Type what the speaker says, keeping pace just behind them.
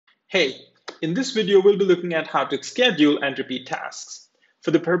Hey, in this video, we'll be looking at how to schedule and repeat tasks.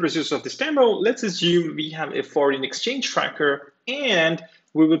 For the purposes of this demo, let's assume we have a foreign exchange tracker and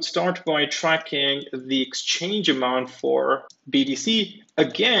we would start by tracking the exchange amount for BTC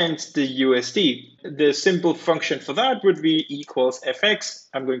against the USD. The simple function for that would be equals fx.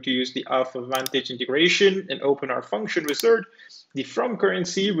 I'm going to use the Alpha Vantage integration and open our function wizard. The from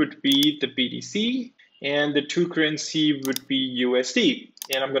currency would be the BTC and the to currency would be USD.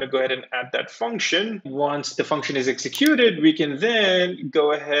 And I'm going to go ahead and add that function. Once the function is executed, we can then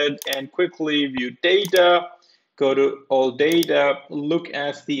go ahead and quickly view data, go to all data, look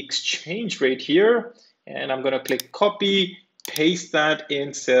at the exchange rate here, and I'm going to click copy, paste that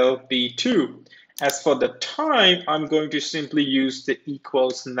in cell B2. As for the time, I'm going to simply use the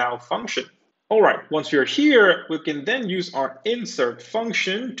equals now function. All right, once we're here, we can then use our insert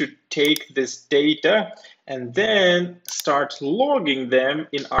function to take this data and then start logging them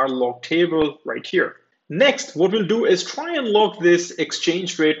in our log table right here. Next, what we'll do is try and log this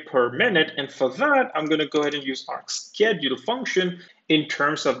exchange rate per minute. And for that, I'm going to go ahead and use our schedule function. In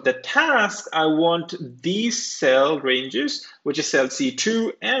terms of the task, I want these cell ranges, which is cell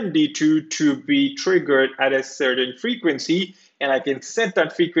C2 and D2, to be triggered at a certain frequency. And I can set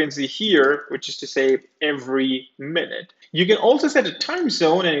that frequency here, which is to say every minute. You can also set a time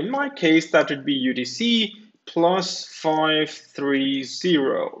zone, and in my case, that would be UTC plus 530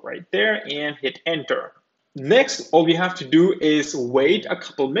 right there, and hit enter. Next, all we have to do is wait a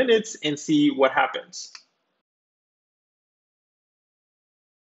couple minutes and see what happens.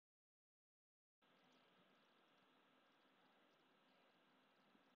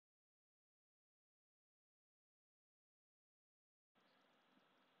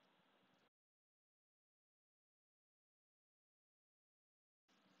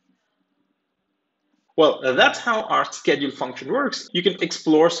 Well, that's how our schedule function works. You can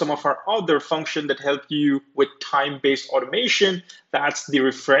explore some of our other functions that help you with time-based automation. That's the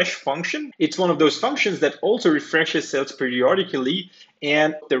refresh function. It's one of those functions that also refreshes cells periodically,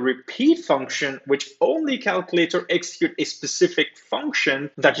 and the repeat function, which only calculates or executes a specific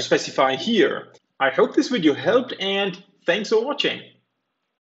function that you specify here. I hope this video helped, and thanks for watching.